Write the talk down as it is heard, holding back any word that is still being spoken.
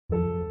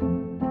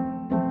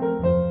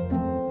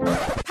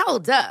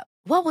Hold up.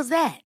 What was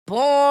that?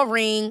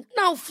 Boring.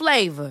 No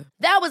flavor.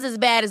 That was as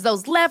bad as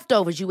those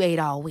leftovers you ate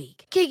all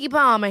week. Keke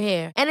Palmer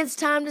here, and it's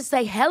time to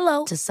say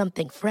hello to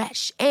something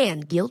fresh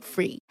and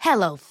guilt-free.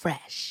 Hello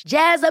Fresh.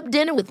 Jazz up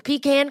dinner with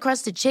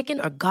pecan-crusted chicken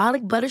or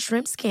garlic butter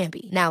shrimp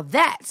scampi. Now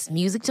that's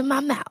music to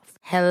my mouth.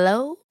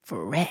 Hello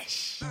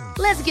Fresh.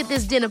 Let's get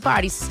this dinner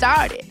party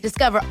started.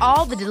 Discover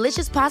all the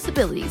delicious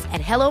possibilities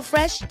at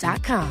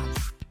hellofresh.com.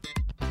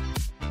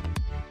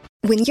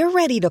 When you're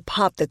ready to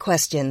pop the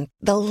question,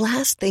 the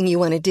last thing you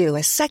want to do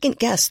is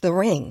second-guess the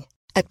ring.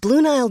 At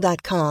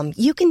BlueNile.com,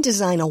 you can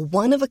design a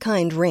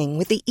one-of-a-kind ring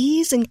with the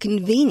ease and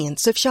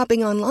convenience of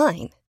shopping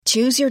online.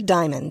 Choose your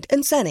diamond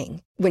and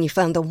setting. When you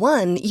find the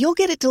one, you'll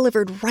get it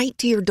delivered right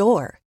to your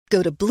door.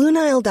 Go to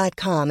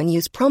BlueNile.com and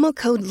use promo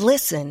code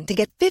LISTEN to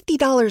get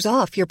 $50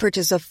 off your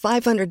purchase of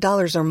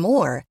 $500 or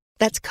more.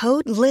 That's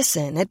code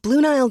LISTEN at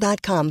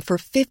BlueNile.com for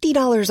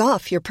 $50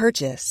 off your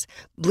purchase.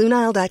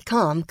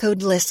 BlueNile.com,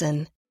 code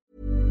LISTEN.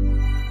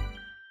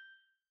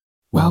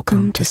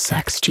 Welcome to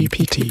Sex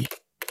GPT.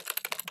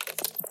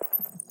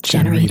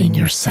 Generating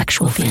your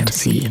sexual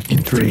fantasy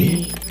in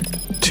 3,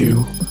 2,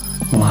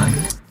 1.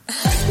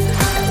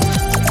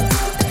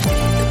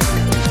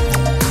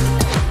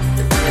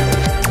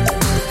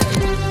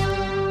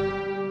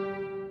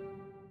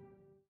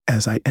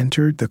 As I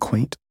entered the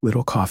quaint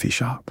little coffee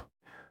shop,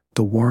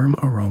 the warm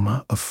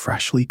aroma of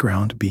freshly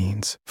ground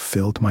beans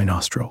filled my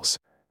nostrils.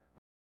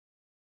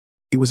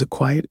 It was a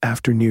quiet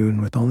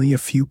afternoon with only a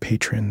few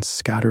patrons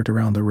scattered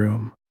around the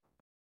room.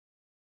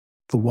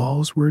 The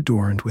walls were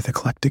adorned with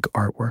eclectic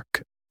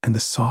artwork, and the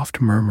soft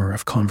murmur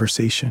of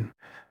conversation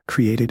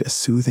created a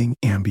soothing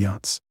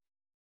ambiance.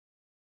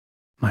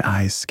 My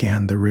eyes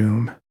scanned the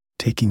room,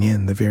 taking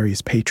in the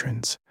various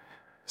patrons,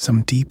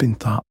 some deep in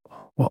thought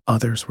while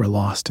others were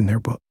lost in their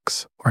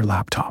books or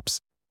laptops.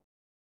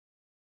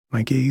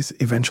 My gaze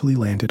eventually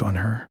landed on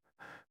her,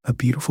 a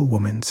beautiful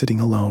woman sitting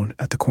alone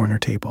at the corner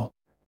table.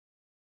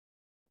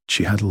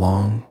 She had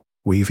long,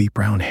 wavy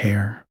brown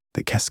hair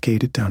that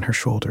cascaded down her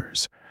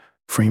shoulders,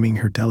 framing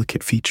her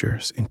delicate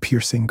features in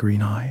piercing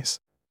green eyes.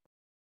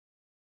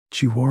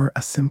 She wore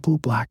a simple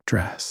black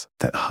dress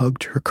that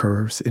hugged her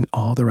curves in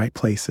all the right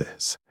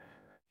places,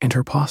 and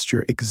her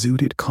posture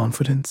exuded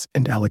confidence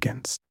and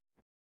elegance.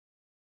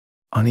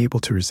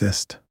 Unable to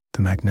resist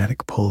the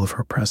magnetic pull of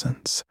her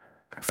presence,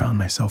 I found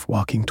myself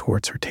walking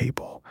towards her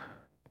table,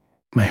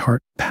 my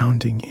heart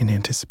pounding in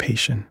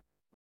anticipation.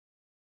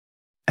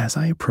 As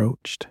I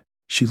approached,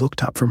 she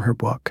looked up from her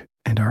book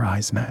and our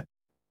eyes met.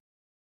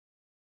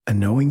 A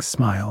knowing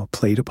smile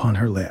played upon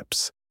her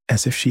lips,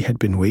 as if she had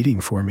been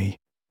waiting for me.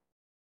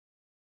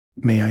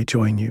 "May I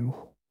join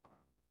you?"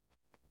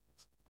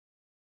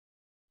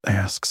 I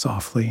asked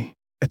softly,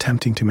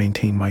 attempting to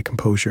maintain my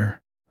composure.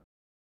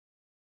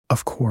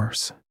 "Of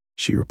course,"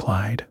 she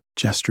replied,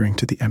 gesturing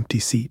to the empty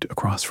seat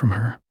across from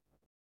her.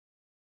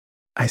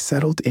 I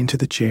settled into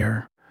the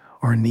chair,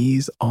 our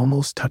knees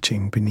almost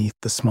touching beneath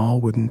the small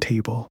wooden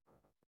table.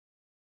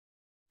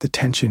 The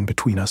tension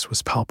between us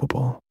was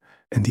palpable,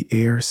 and the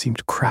air seemed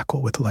to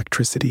crackle with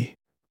electricity.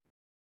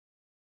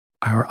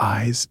 Our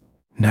eyes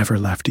never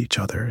left each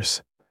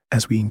other's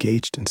as we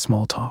engaged in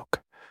small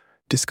talk,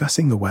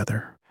 discussing the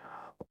weather,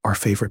 our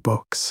favorite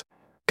books,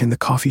 and the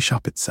coffee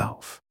shop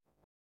itself.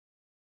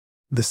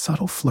 The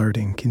subtle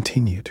flirting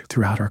continued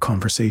throughout our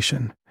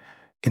conversation,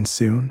 and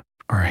soon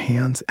our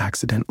hands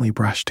accidentally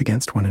brushed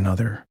against one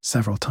another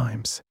several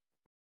times.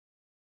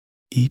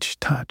 Each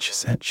touch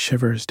sent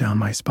shivers down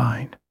my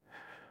spine,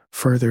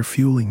 further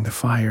fueling the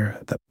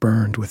fire that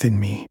burned within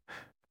me.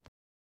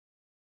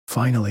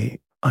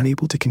 Finally,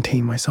 unable to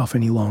contain myself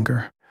any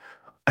longer,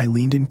 I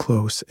leaned in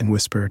close and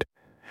whispered,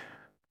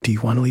 "Do you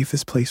want to leave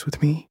this place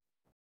with me?"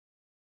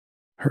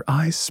 Her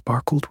eyes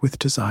sparkled with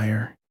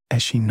desire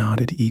as she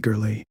nodded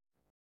eagerly.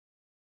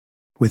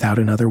 Without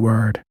another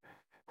word,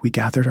 we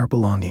gathered our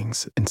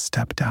belongings and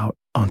stepped out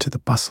onto the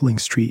bustling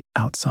street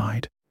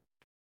outside.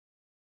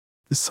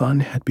 The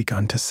sun had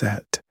begun to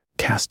set,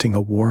 casting a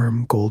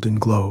warm golden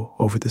glow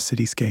over the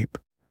cityscape.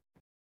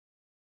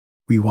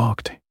 We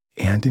walked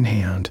hand in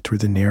hand through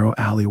the narrow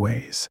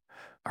alleyways,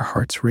 our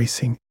hearts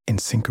racing in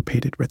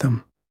syncopated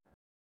rhythm.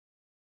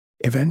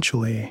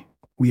 Eventually,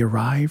 we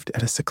arrived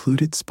at a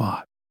secluded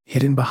spot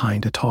hidden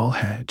behind a tall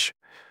hedge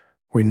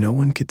where no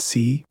one could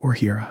see or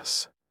hear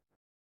us.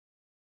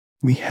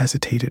 We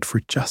hesitated for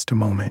just a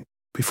moment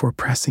before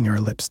pressing our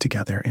lips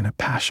together in a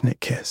passionate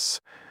kiss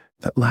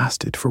that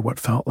lasted for what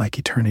felt like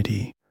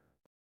eternity.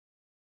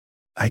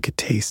 I could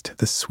taste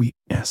the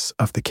sweetness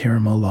of the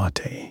caramel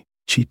latte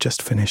she'd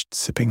just finished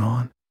sipping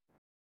on.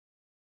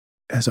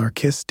 As our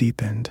kiss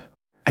deepened,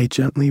 I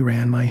gently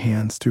ran my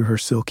hands through her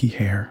silky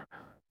hair,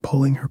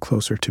 pulling her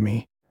closer to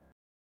me.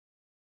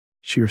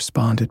 She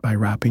responded by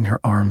wrapping her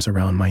arms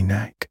around my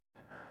neck,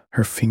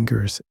 her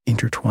fingers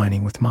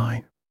intertwining with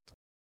mine.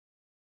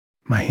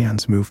 My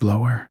hands moved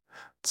lower,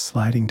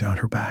 sliding down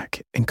her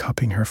back and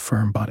cupping her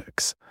firm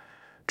buttocks,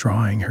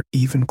 drawing her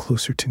even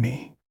closer to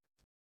me.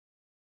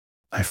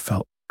 I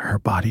felt her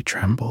body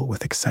tremble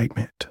with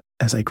excitement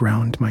as I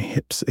ground my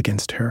hips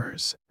against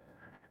hers,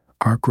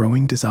 our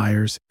growing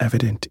desires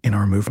evident in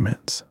our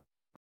movements.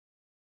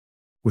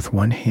 With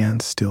one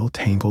hand still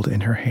tangled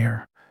in her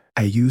hair,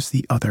 I used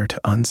the other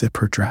to unzip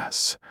her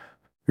dress,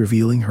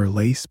 revealing her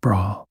lace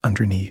bra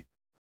underneath.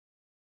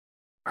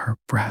 Her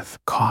breath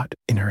caught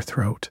in her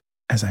throat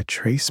as I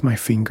traced my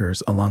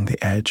fingers along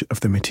the edge of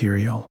the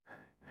material,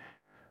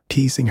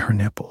 teasing her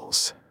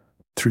nipples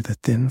through the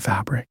thin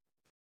fabric.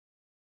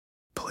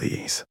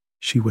 "Please,"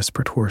 she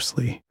whispered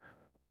hoarsely,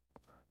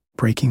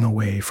 breaking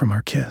away from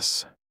our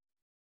kiss.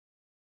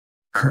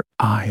 Her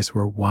eyes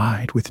were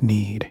wide with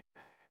need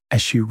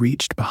as she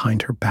reached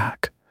behind her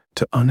back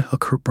to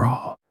unhook her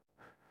bra,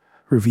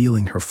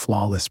 revealing her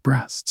flawless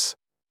breasts.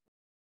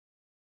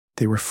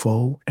 They were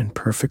full and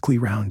perfectly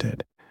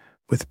rounded,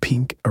 with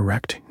pink,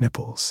 erect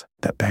nipples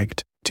that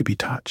begged to be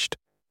touched.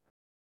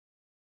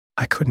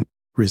 I couldn't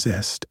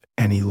resist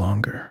any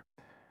longer.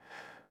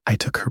 I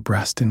took her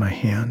breast in my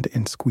hand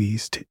and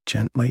squeezed it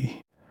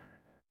gently,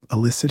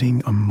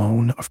 eliciting a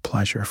moan of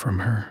pleasure from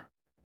her.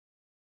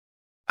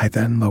 I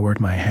then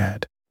lowered my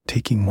head,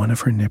 taking one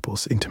of her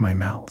nipples into my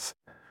mouth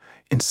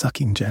and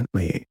sucking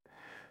gently,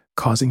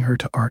 causing her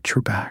to arch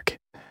her back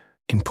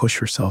and push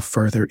herself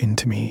further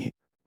into me.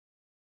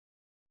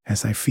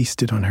 As I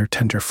feasted on her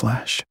tender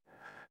flesh,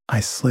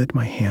 I slid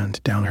my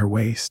hand down her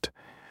waist,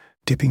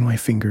 dipping my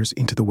fingers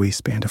into the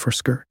waistband of her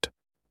skirt.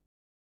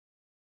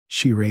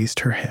 She raised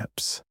her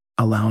hips,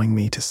 allowing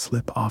me to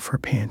slip off her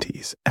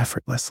panties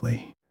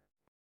effortlessly.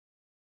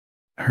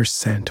 Her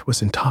scent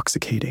was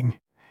intoxicating,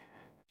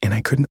 and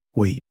I couldn't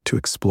wait to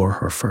explore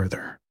her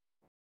further.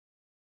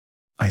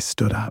 I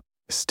stood up,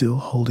 still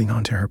holding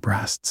onto her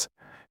breasts,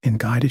 and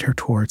guided her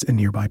towards a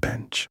nearby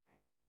bench.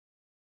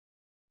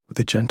 With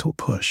a gentle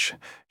push,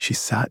 she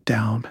sat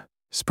down,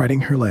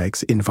 spreading her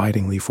legs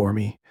invitingly for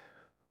me.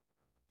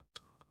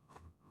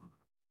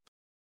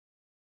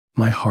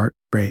 My heart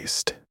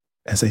raced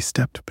as I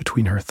stepped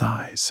between her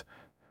thighs,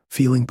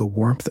 feeling the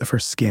warmth of her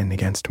skin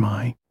against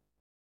mine.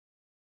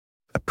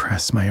 I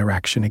pressed my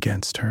erection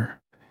against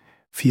her,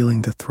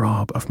 feeling the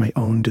throb of my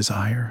own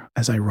desire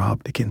as I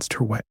rubbed against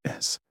her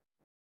wetness.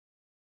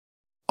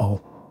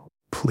 "Oh,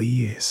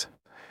 please,"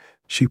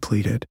 she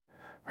pleaded,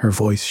 her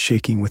voice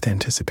shaking with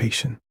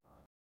anticipation.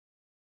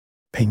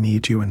 "I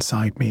need you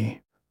inside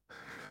me."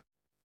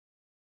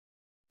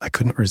 I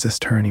couldn't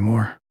resist her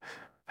anymore.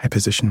 I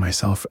positioned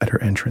myself at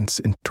her entrance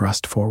and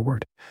thrust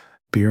forward,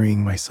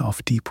 burying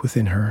myself deep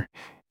within her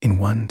in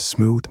one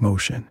smooth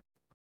motion.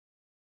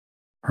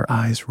 Her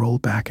eyes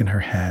rolled back in her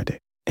head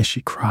as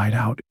she cried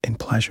out in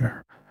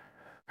pleasure,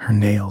 her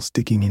nails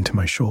digging into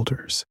my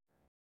shoulders.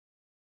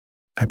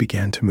 I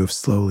began to move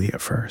slowly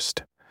at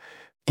first,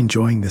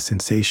 enjoying the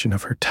sensation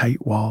of her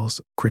tight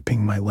walls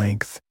gripping my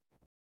length.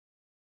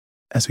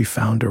 As we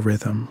found a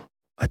rhythm,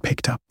 I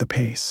picked up the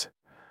pace,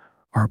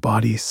 our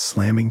bodies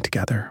slamming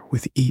together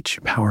with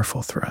each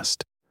powerful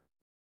thrust.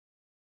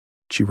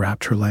 She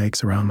wrapped her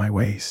legs around my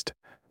waist,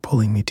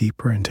 pulling me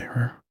deeper into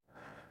her,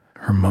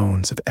 her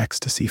moans of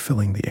ecstasy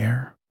filling the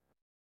air.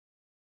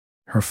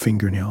 Her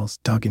fingernails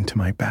dug into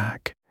my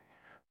back,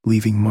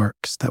 leaving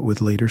marks that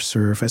would later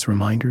serve as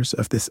reminders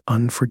of this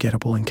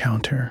unforgettable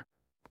encounter.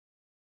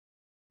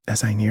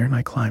 As I neared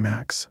my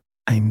climax,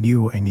 I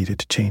knew I needed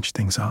to change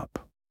things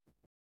up.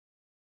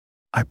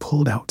 I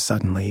pulled out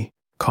suddenly,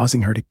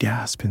 causing her to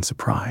gasp in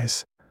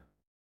surprise.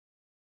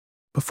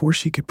 Before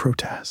she could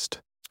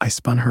protest, I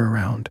spun her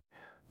around,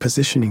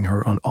 positioning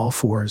her on all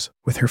fours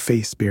with her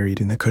face buried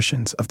in the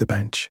cushions of the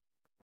bench.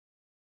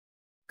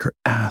 Her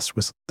ass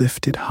was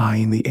lifted high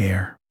in the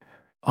air,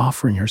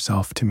 offering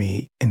herself to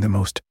me in the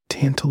most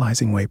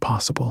tantalizing way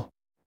possible.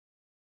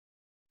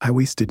 I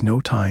wasted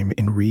no time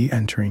in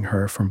re-entering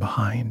her from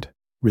behind,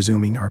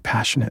 resuming our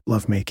passionate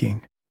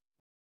lovemaking.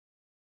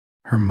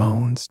 Her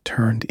moans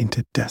turned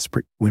into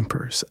desperate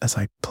whimpers as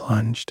I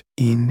plunged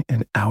in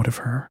and out of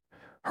her,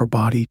 her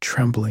body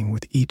trembling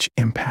with each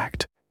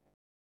impact.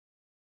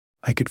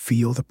 I could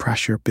feel the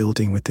pressure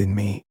building within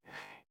me,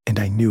 and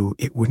I knew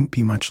it wouldn't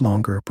be much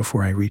longer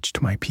before I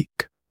reached my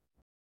peak.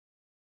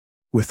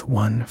 With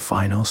one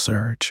final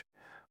surge,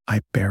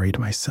 I buried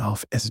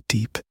myself as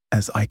deep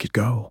as I could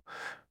go,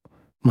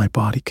 my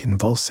body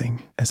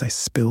convulsing as I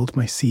spilled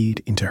my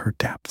seed into her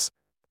depths.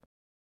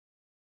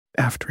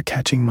 After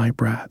catching my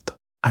breath,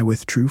 I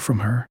withdrew from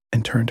her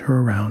and turned her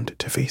around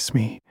to face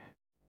me.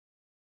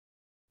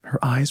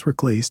 Her eyes were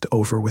glazed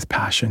over with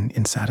passion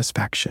and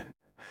satisfaction,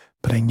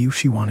 but I knew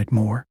she wanted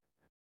more.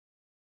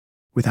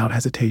 Without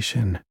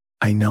hesitation,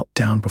 I knelt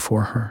down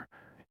before her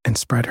and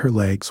spread her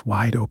legs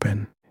wide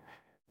open,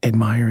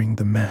 admiring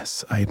the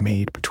mess I had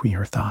made between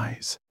her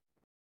thighs.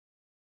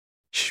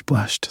 She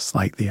blushed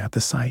slightly at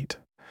the sight,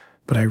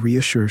 but I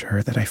reassured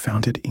her that I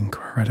found it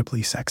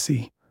incredibly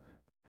sexy.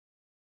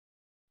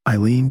 I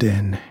leaned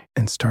in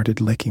and started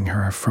licking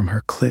her from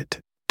her clit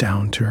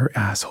down to her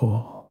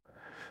asshole,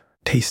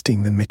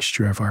 tasting the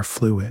mixture of our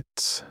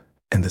fluids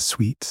and the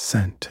sweet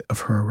scent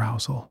of her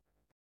arousal.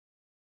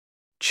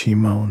 She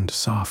moaned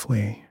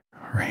softly,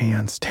 her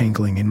hands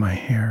tangling in my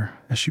hair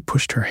as she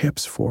pushed her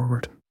hips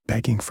forward,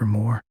 begging for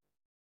more.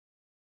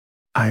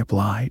 I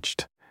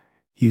obliged,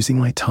 using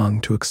my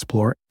tongue to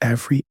explore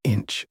every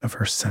inch of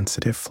her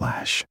sensitive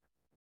flesh.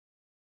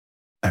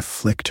 I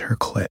flicked her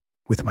clit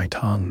with my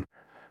tongue,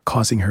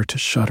 causing her to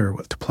shudder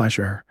with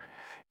pleasure,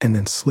 and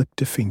then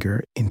slipped a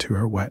finger into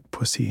her wet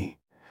pussy,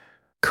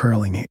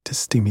 curling it to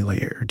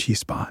stimulate her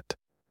G-spot.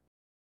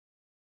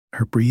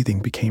 Her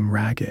breathing became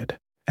ragged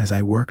as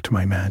I worked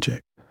my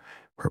magic,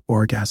 her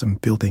orgasm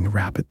building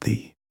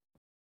rapidly.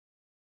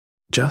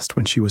 Just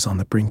when she was on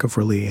the brink of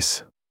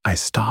release, I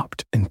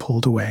stopped and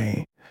pulled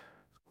away,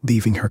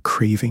 leaving her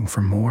craving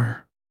for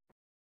more.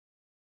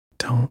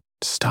 "Don't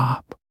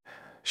stop,"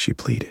 she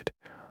pleaded,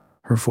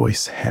 her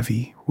voice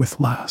heavy with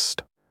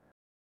lust.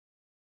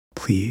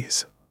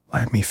 "Please,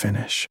 let me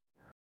finish."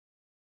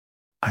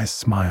 I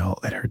smiled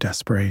at her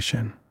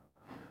desperation,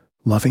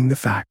 loving the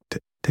fact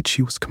that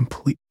she was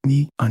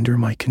completely under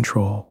my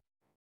control.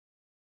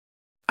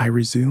 I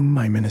resumed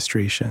my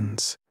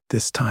ministrations,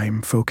 this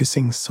time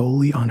focusing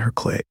solely on her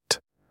clit.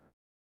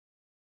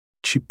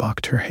 She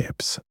bucked her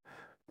hips,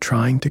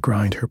 trying to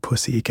grind her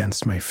pussy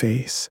against my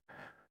face,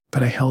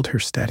 but I held her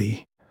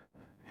steady,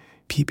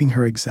 keeping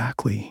her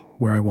exactly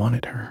where I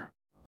wanted her.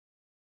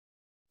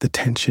 The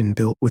tension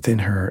built within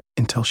her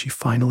until she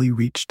finally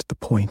reached the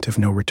point of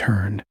no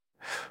return,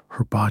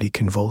 her body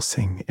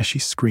convulsing as she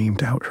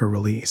screamed out her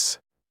release.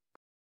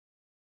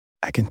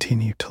 I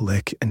continued to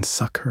lick and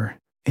suck her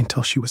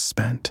until she was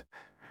spent,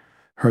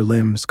 her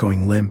limbs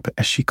going limp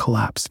as she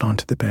collapsed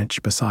onto the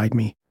bench beside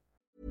me.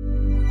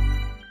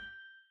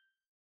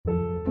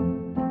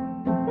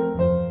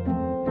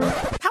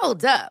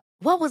 Hold up.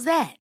 What was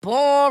that?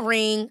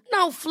 Boring.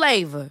 No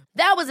flavor.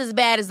 That was as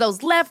bad as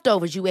those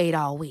leftovers you ate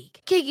all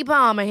week. Keke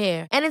Palmer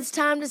here, and it's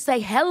time to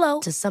say hello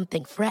to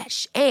something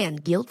fresh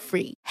and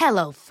guilt-free.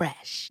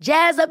 HelloFresh.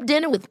 Jazz up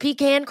dinner with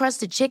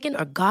pecan-crusted chicken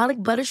or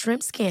garlic butter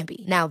shrimp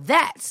scampi. Now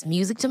that's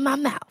music to my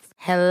mouth.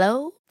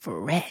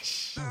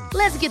 HelloFresh.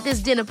 Let's get this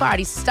dinner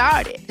party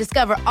started.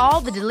 Discover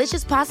all the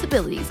delicious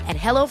possibilities at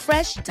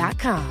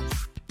HelloFresh.com.